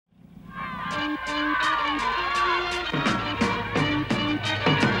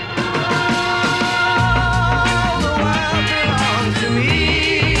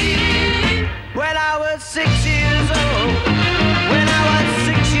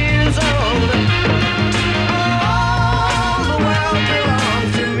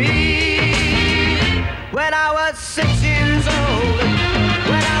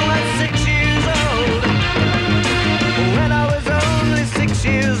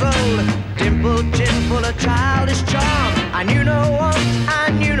Childish charm. I knew no want,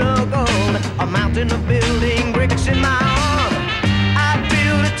 I knew no gold. A mountain of building bricks in my arm. I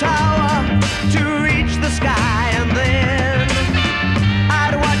built a tower to reach the sky, and then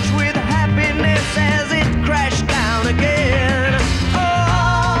I'd watch with happiness as it crashed down again.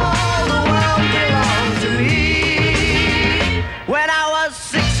 Oh, the world belonged to me when I was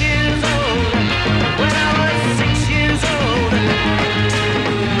 6 years old. When I was 6 years old,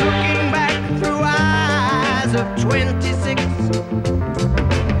 looking back through of 26,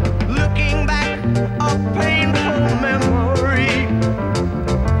 looking back, a painful memory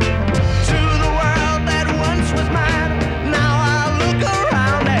to the world that once was mine. Now I look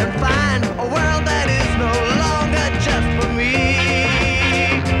around and find a world that is no longer just for me.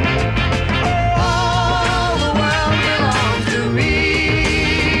 Oh, the world belongs to me.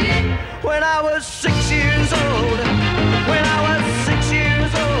 When I was 6 years old, when I was 6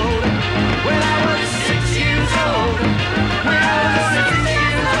 years old, when I was 6 years old, when I was 6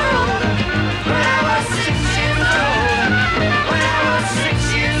 years old, when I was 6 years old, when I was 6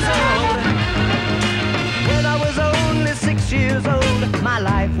 years old, when I was only 6 years old, my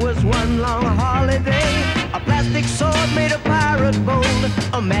life was one long holiday. A plastic sword made of pirate gold,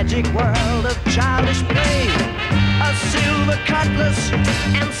 a magic world of childish play, a silver cutlass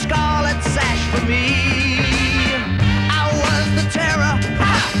and scarlet sash for me. I was the terror.